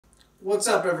What's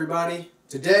up, everybody?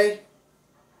 Today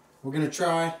we're gonna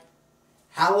try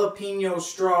Jalapeno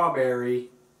Strawberry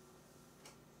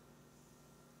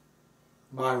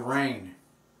by Reign.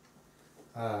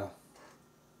 I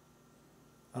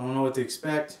don't know what to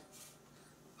expect.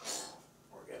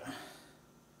 We're gonna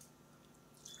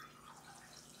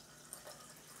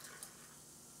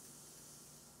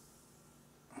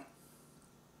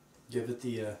give it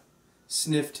the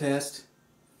sniff test.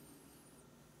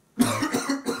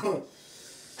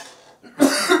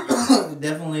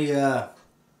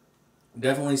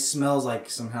 Definitely smells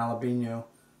like some jalapeno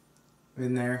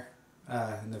in there,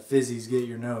 and the fizzies get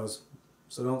your nose.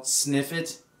 So don't sniff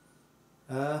it.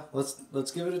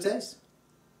 Let's give it a taste.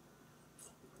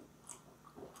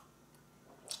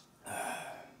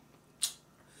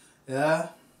 It's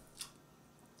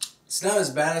not as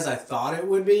bad as I thought it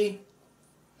would be.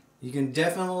 You can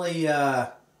definitely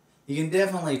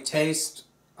taste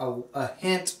a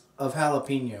hint of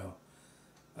jalapeno.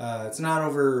 It's not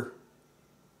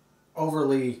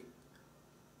overly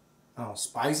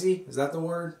spicy. Is that the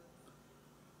word?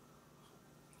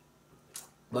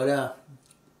 But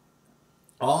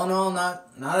all in all, not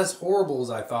as horrible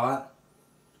as I thought.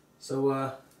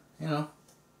 So you know,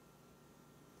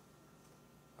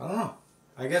 I don't know.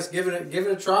 I guess give it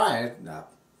a try.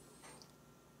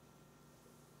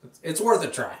 It's worth a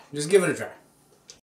try. Just give it a try.